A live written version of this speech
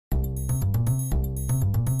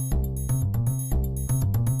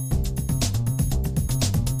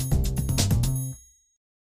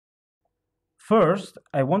First,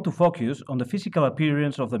 I want to focus on the physical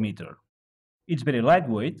appearance of the meter. It's very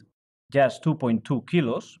lightweight, just 2.2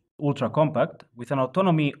 kilos, ultra compact, with an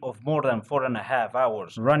autonomy of more than 4.5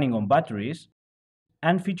 hours running on batteries,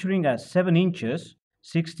 and featuring a 7 inches,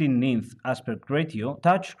 16-inch aspect ratio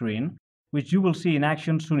touchscreen, which you will see in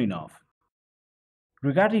action soon enough.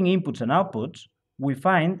 Regarding inputs and outputs, we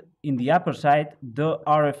find in the upper side the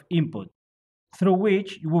RF input, through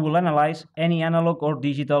which we will analyze any analog or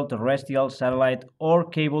digital terrestrial, satellite or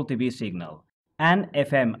cable TV signal, and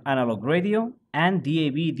FM analog radio and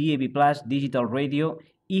DAB digital radio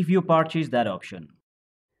if you purchase that option.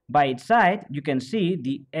 By its side, you can see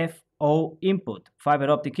the FO input, fiber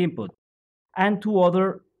optic input, and two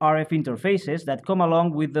other RF interfaces that come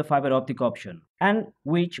along with the fiber optic option, and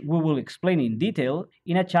which we will explain in detail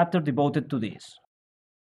in a chapter devoted to this.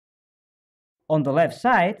 On the left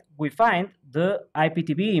side, we find the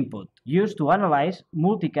IPTV input, used to analyze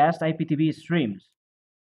multicast IPTV streams.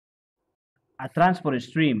 A transport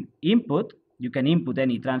stream input, you can input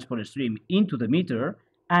any transport stream into the meter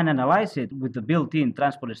and analyze it with the built-in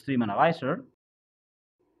transport stream analyzer.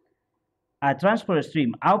 A transport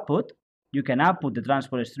stream output, you can output the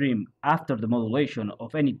transport stream after the modulation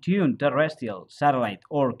of any tuned terrestrial, satellite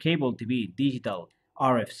or cable TV digital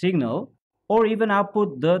RF signal, or even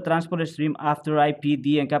output the transport stream after IP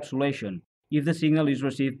de-encapsulation if the signal is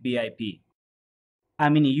received via IP. A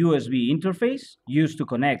mini USB interface used to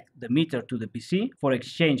connect the meter to the PC for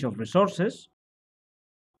exchange of resources,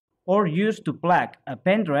 or used to plug a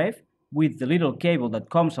pen drive with the little cable that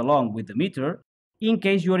comes along with the meter in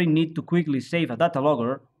case you are in need to quickly save a data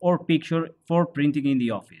logger or picture for printing in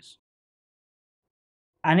the office.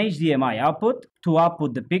 An HDMI output to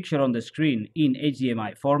output the picture on the screen in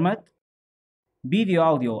HDMI format, video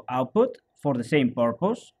audio output for the same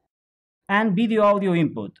purpose, and video audio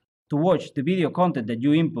input to watch the video content that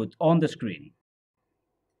you input on the screen.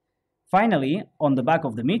 Finally, on the back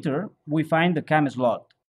of the meter, we find the cam slot.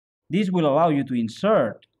 This will allow you to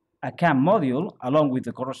insert a cam module along with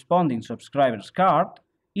the corresponding subscriber's card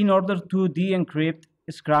in order to de-encrypt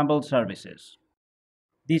scrambled services.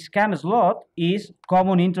 This cam slot is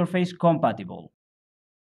common interface compatible.